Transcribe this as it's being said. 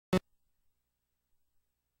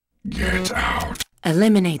Get out.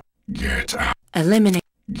 Eliminate. Get out. Eliminate.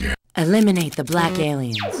 Eliminate the black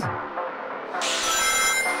aliens.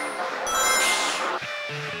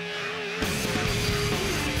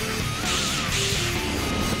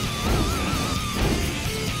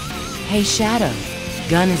 Hey Shadow,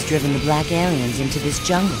 Gun has driven the black aliens into this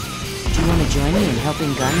jungle. Do you want to join me in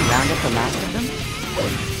helping Gun round up the last of them?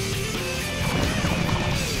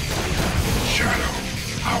 Shadow,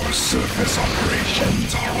 our surface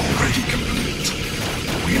operations are already complete.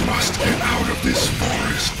 We must get out of this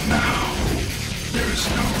forest now. There is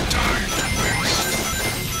no time to waste.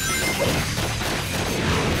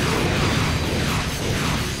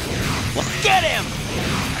 Let's get him!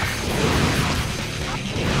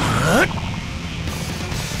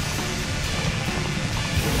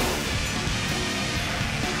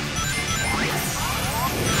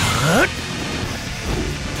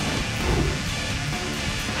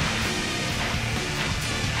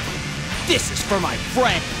 This is for my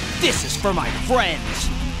friend. This is for my friends.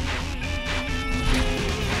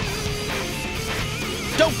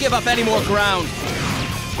 Don't give up any more ground.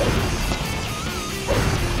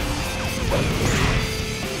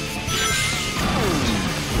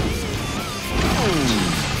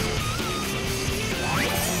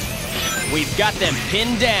 We've got them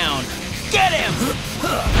pinned down. Get him!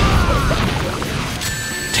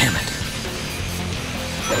 Damn it.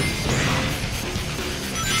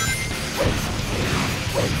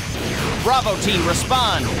 Bravo team,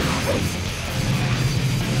 respond!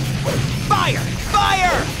 Fire!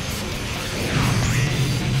 Fire!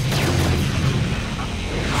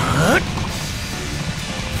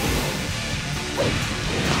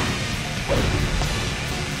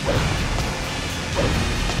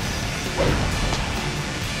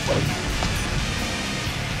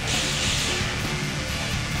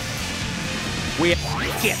 We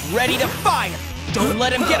get ready to fire! Don't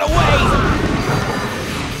let him get away!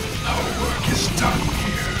 Our work is done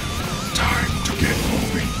here. Time to get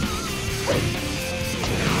moving.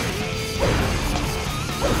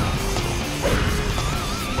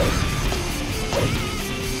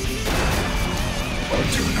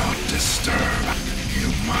 Do not disturb. You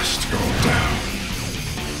must go down.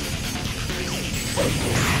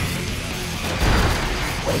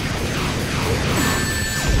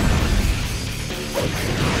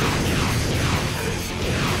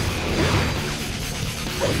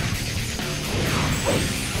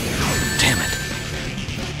 Damn it.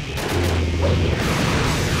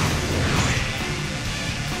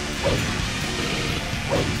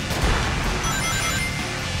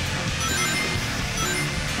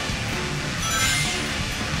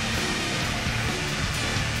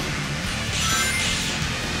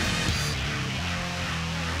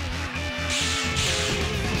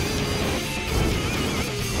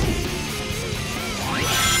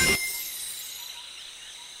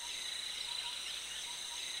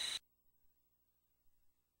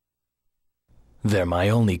 They're my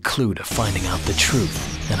only clue to finding out the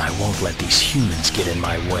truth, and I won't let these humans get in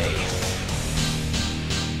my way.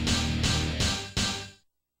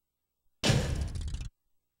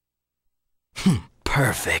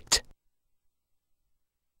 Perfect.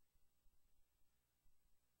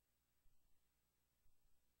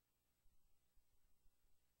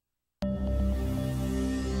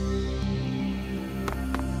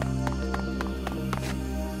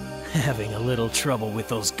 Having a little trouble with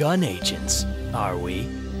those gun agents, are we?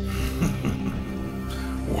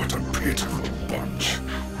 What a pitiful bunch.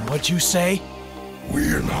 What'd you say?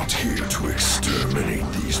 We're not here to exterminate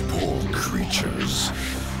these poor creatures.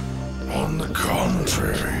 On the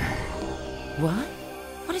contrary. What?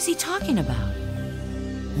 What is he talking about?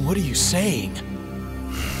 What are you saying?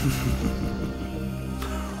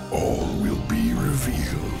 All will be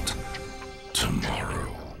revealed tomorrow.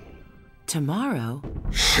 Tomorrow?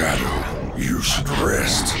 Shadow, you should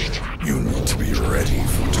rest. You need to be ready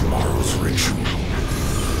for tomorrow's ritual.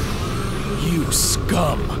 You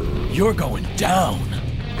scum! You're going down!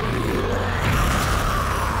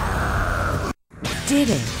 Did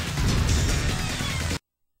it?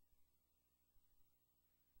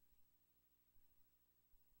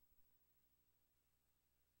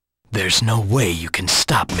 There's no way you can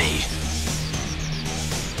stop me.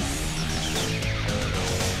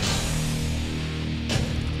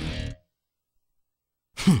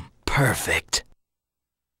 Perfect.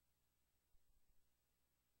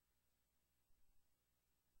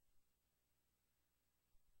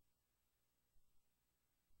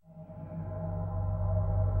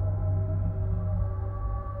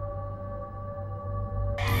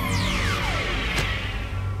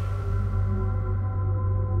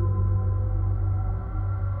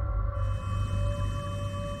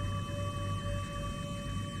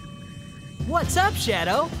 What's up,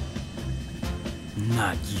 Shadow?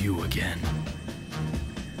 Not you again.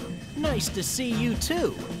 Nice to see you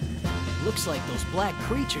too. Looks like those black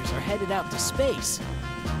creatures are headed out to space.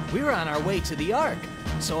 We're on our way to the Ark,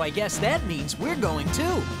 so I guess that means we're going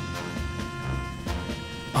too.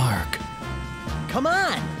 Ark. Come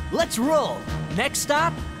on, let's roll. Next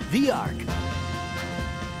stop, the Ark.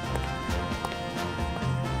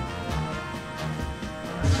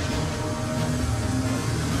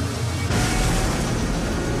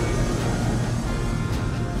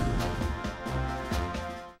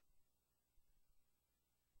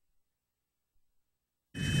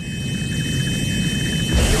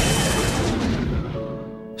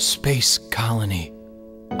 Space colony.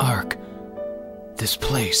 Ark. This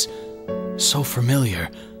place. So familiar.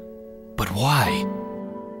 But why?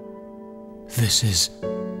 This is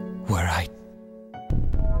where I...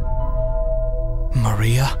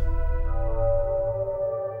 Maria?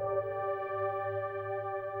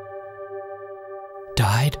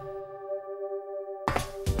 Died?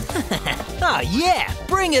 Ah, yeah,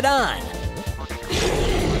 bring it on.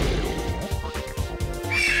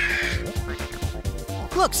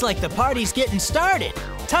 Looks like the party's getting started.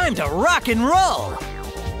 Time to rock and roll.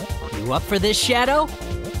 You up for this, Shadow?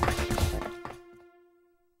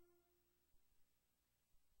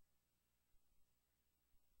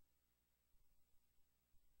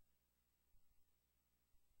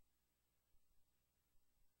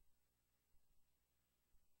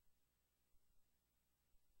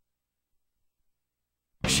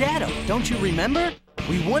 Shadow, don't you remember?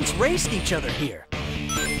 We once raced each other here.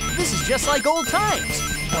 This is just like old times.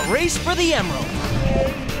 A race for the emerald.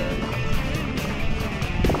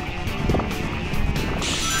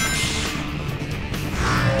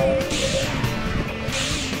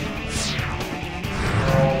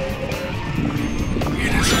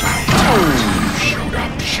 It is about time you showed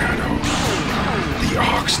up, Shadow. The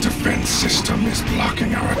Ark's defense system is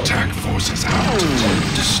blocking our attack forces out.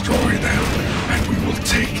 Destroy them, and we will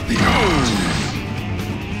take the Ark.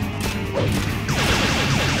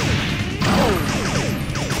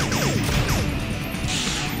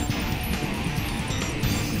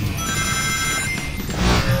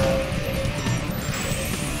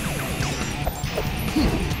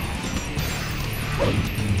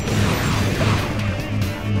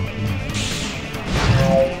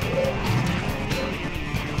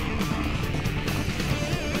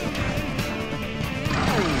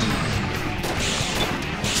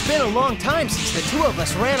 It's been a long time since the two of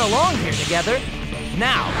us ran along here together.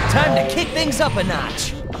 Now, time to kick things up a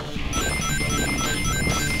notch.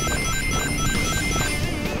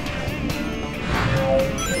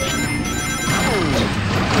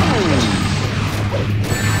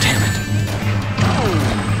 Damn it.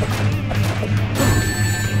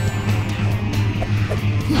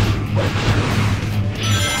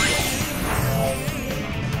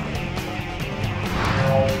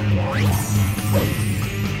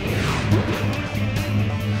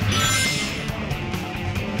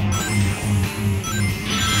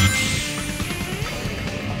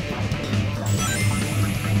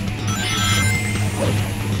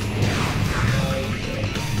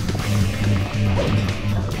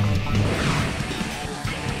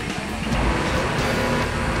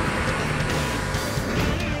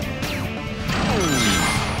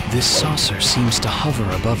 This saucer seems to hover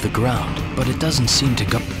above the ground, but it doesn't seem to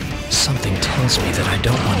go... Something tells me that I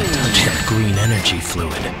don't want to touch that green energy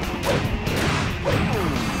fluid.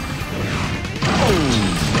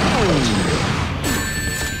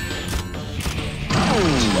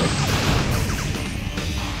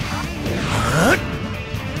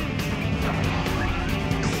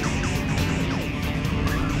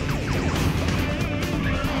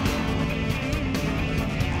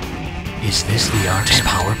 Is this the Ark's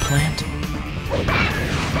power plant?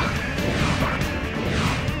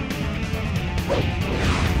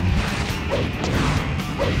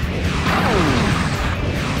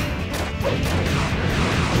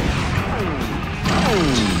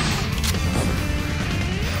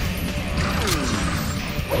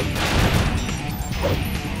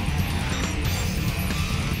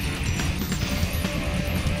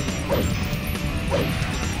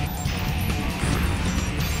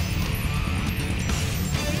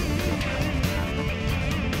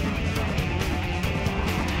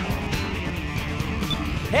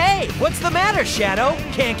 Hey, what's the matter, Shadow?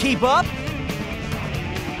 Can't keep up?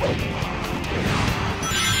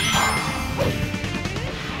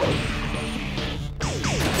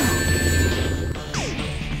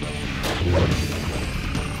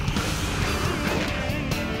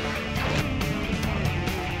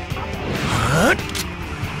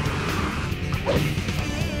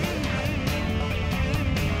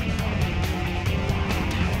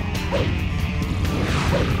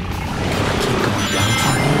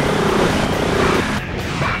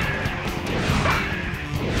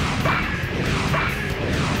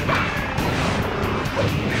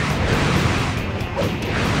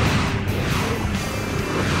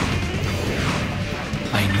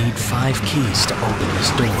 keys to open this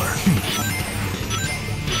door.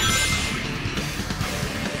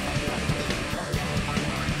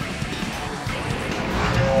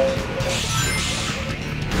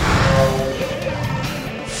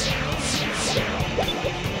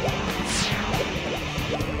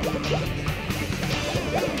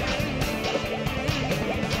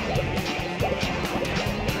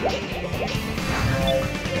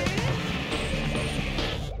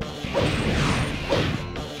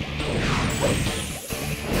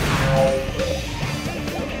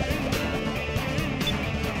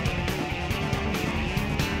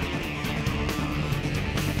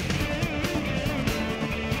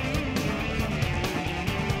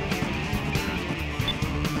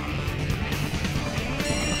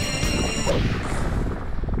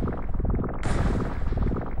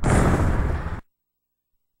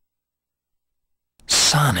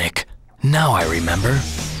 Sonic. Now I remember.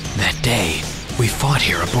 That day, we fought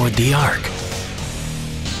here aboard the Ark.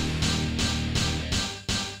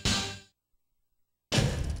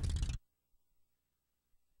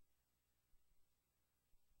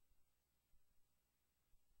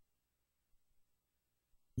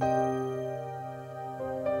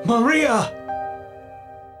 Maria!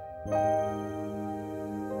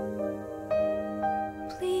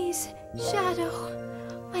 Please, Shadow,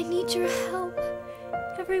 I need your help.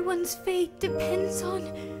 Everyone's fate depends on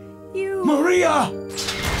you. Maria!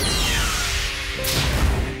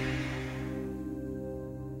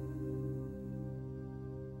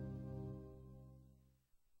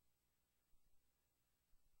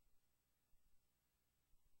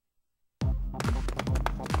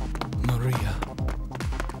 Maria.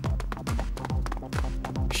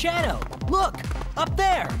 Shadow, look! Up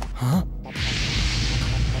there! Huh?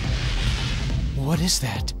 What is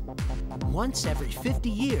that? Once every 50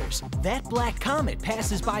 years, that black comet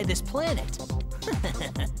passes by this planet.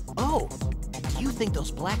 Oh, do you think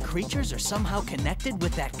those black creatures are somehow connected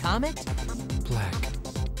with that comet? Black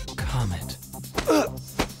comet.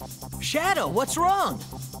 Shadow, what's wrong?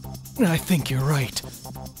 I think you're right.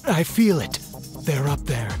 I feel it. They're up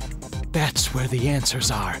there. That's where the answers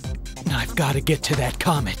are. I've got to get to that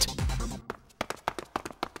comet.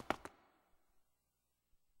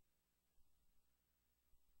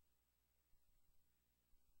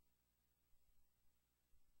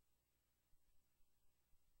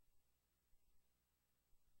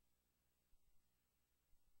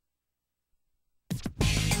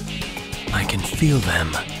 I can feel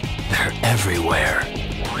them. They're everywhere.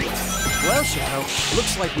 Well, Shadow,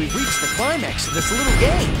 looks like we've reached the climax of this little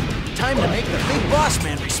game. Time to make the big boss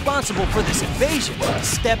man responsible for this invasion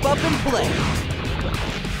step up and play.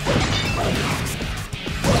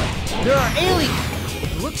 There are aliens!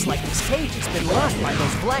 It looks like this cage has been locked by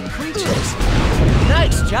those black creatures.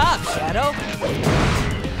 Nice job, Shadow!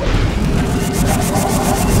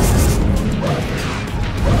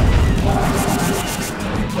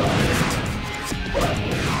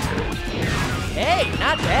 Hey,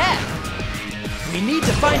 not bad! We need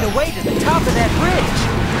to find a way to the top of that bridge!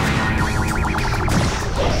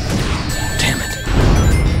 Damn it.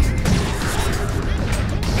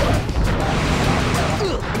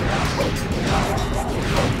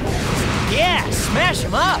 Yeah, smash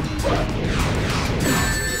him up!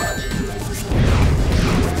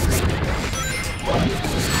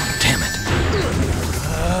 Damn it.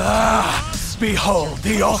 Behold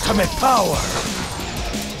the ultimate power!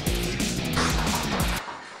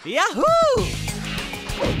 Yahoo!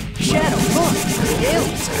 Shadow, look! The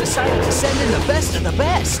aliens have decided to send in the best of the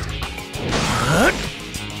best! Huh?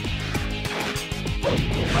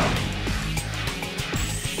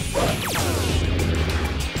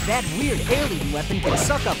 That weird alien weapon can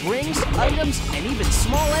suck up rings, items, and even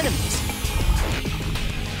small enemies.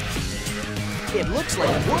 It looks like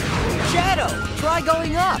wood. Shadow, try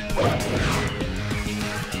going up!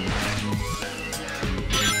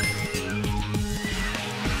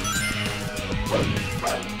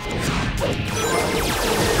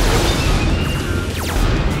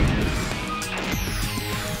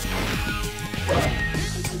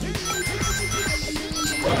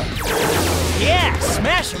 Yeah,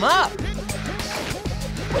 smash him up!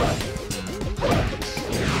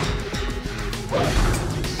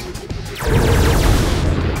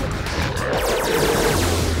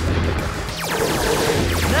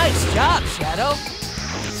 Nice job, Shadow!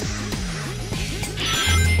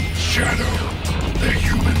 Shadow, the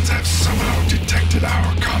humans have somehow detected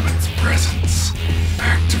our comet's presence.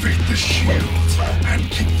 Activate the shields and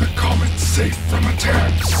keep the comet safe from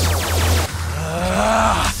attacks.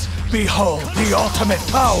 Behold the ultimate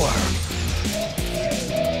power!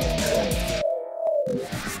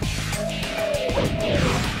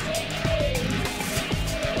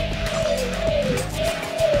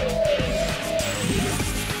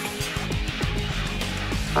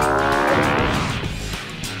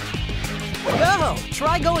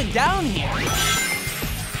 try going down here.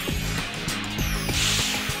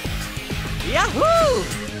 Yahoo!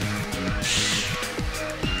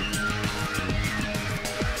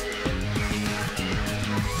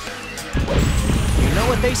 You know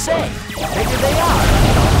what they say, the bigger they are,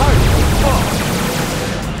 the harder they fall.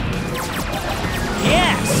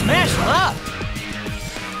 Yeah, smash them up!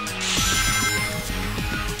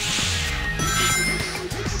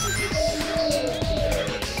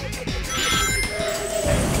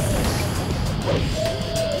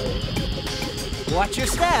 Watch your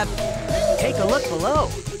step. Take a look below.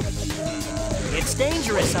 It's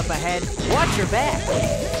dangerous up ahead. Watch your back.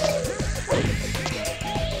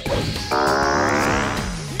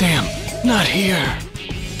 Damn, not here.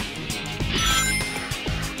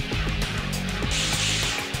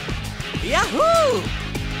 Yahoo!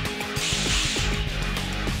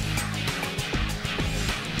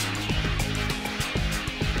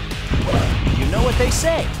 You know what they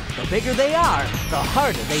say. The bigger they are, the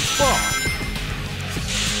harder they fall.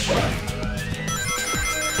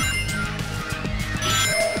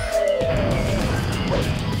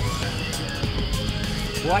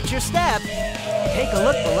 Watch your step. Take a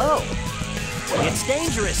look below. It's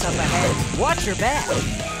dangerous up ahead. Watch your back.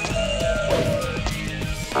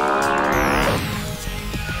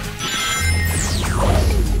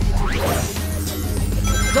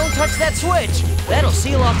 Don't touch that switch. That'll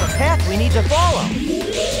seal off the path we need to follow.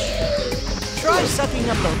 Try sucking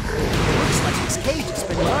up the... Looks like this cage has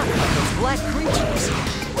been locked by those black creatures.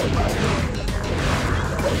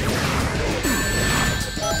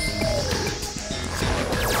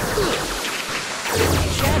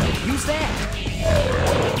 Shadow, use that.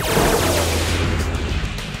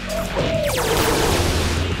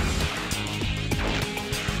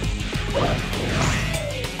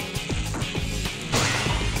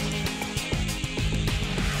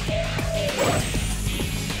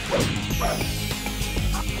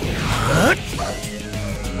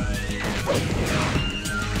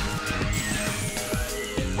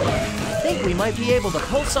 I think we might be able to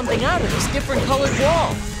pull something out of this different colored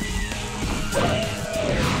wall.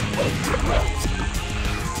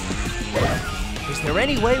 Is there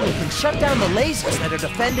any way we can shut down the lasers that are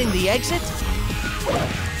defending the exit?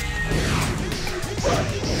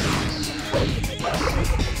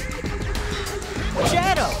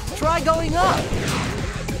 Shadow, try going up.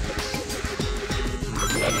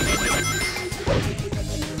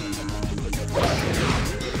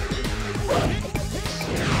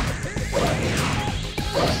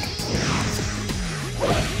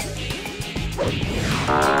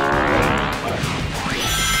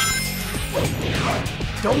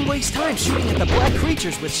 Don't waste time shooting at the black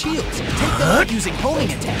creatures with shields. Take them out using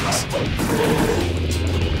homing attacks.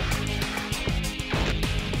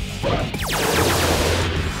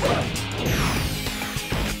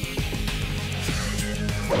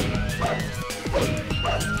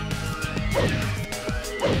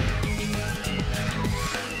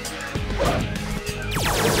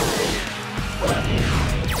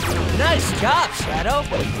 Nice job, Shadow.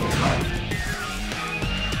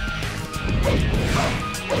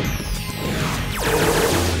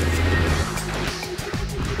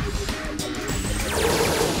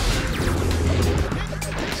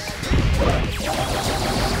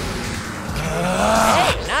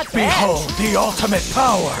 Hey, not bad. Behold the ultimate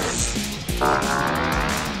power!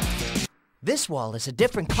 This wall is a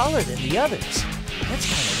different color than the others. That's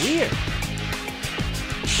kind of weird.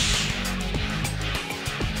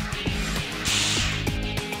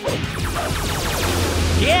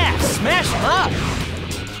 Yeah, smash them up!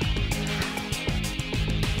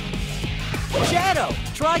 Shadow,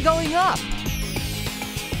 try going up!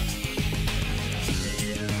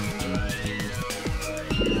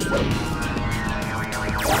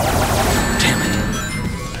 Damn it!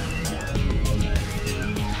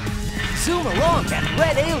 Zoom along that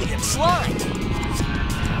red alien slime!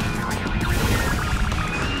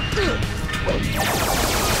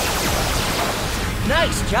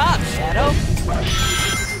 Nice job, Shadow!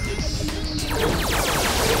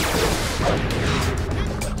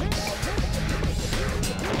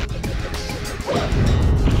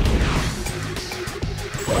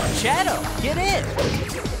 Shadow, get in!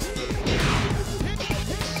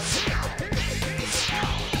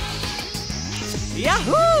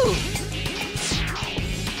 Yahoo!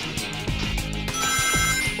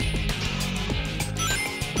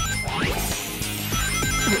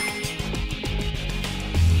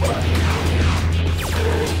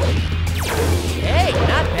 Hey,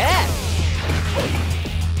 not bad!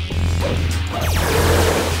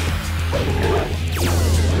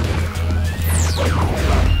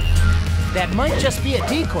 That It might just be a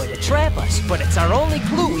decoy to trap us, but it's our only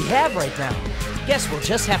clue we have right now. Guess we'll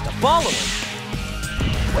just have to follow it.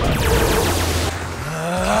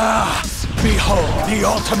 Behold the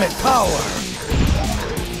ultimate power!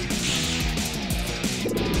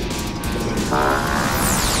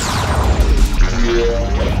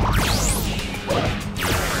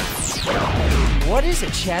 What is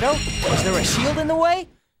it, Shadow? Is there a shield in the way?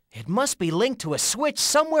 It must be linked to a switch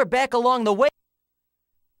somewhere back along the way.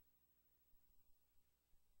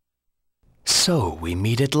 So we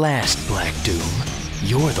meet at last, Black Doom.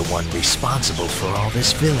 You're the one responsible for all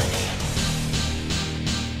this villainy.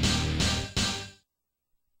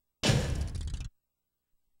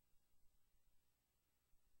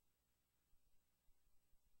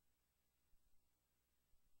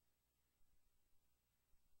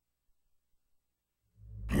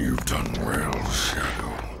 You've done well,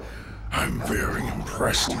 Shadow. I'm very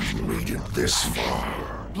impressed you made it this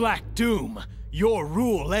far. Black Doom, your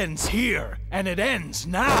rule ends here, and it ends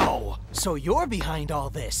now! So you're behind all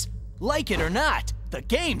this. Like it or not, the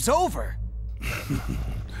game's over.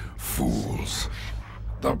 Fools.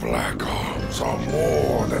 The Black Arms are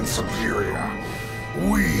more than superior.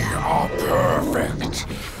 We are perfect.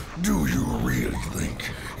 Do you really think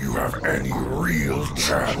you have any real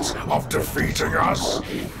chance of defeating us?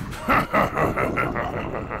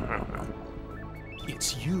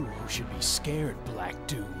 It's you who should be scared, Black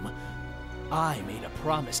Doom. I made a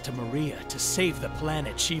promise to Maria to save the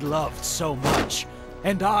planet she loved so much,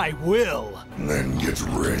 and I will! Then get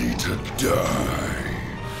ready to die.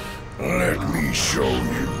 Let me show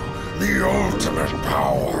you the ultimate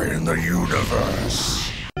power in the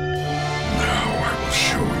universe. Now I will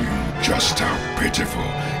show you just how pitiful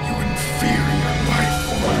you inferior life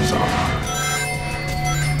forms are.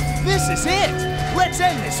 This is it! Let's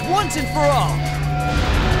end this once and for all!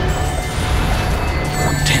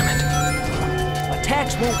 Damn it.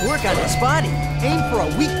 Attacks won't work on his body. Aim for a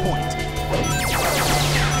weak point.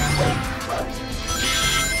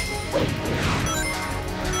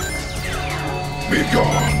 Be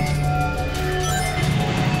gone!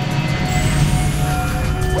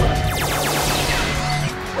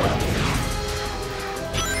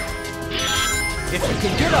 If you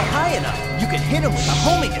can get up high enough, you can hit him with a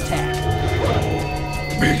homing attack.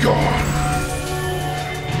 Be gone!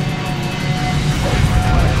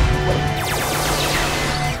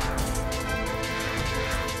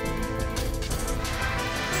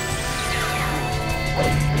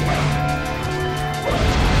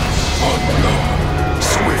 On guard,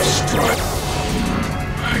 swift strike.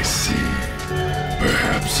 I see.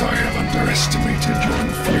 Perhaps I have underestimated your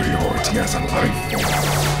inferiority as a life form.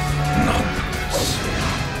 Nonetheless.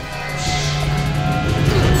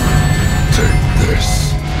 Take this.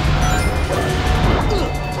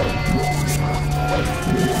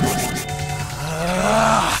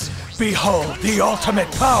 Behold the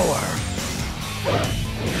ultimate power!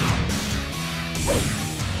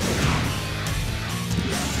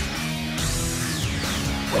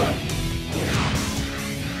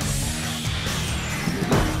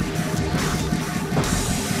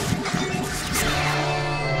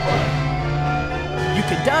 You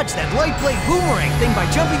can dodge that light blade boomerang thing by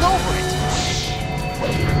jumping over it.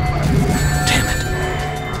 Damn it.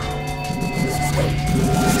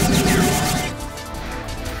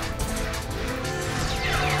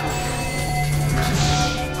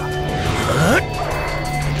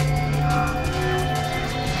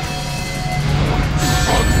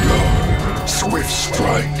 On guard, swift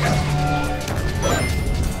strike.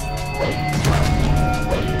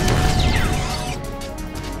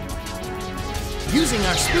 Using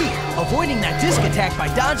our speed, avoiding that disc attack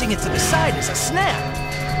by dodging it to the side is a snap.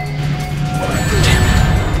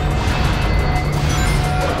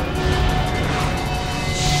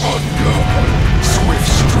 On guard, swift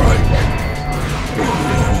strike.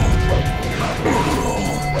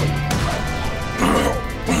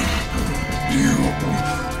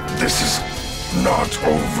 This is not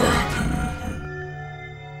over.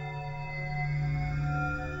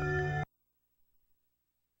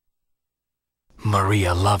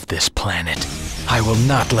 Maria loved this planet. I will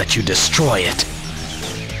not let you destroy it.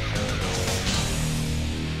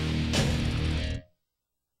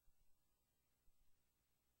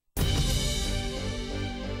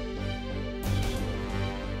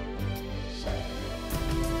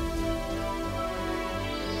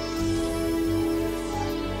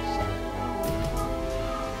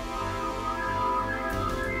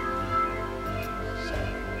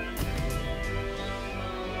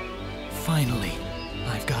 Finally,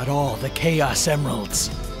 I've got all the Chaos Emeralds.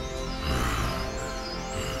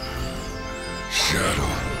 Shadow.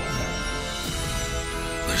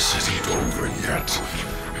 The This isn't over yet.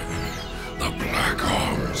 The Black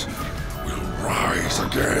Arms will rise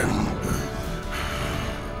again.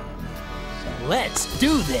 Let's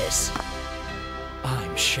do this!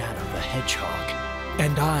 I'm Shadow the Hedgehog,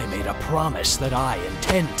 and I made a promise that I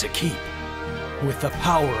intend to keep. With the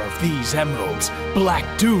power of these emeralds,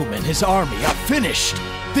 Black Doom and his army are finished!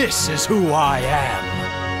 This is who I am!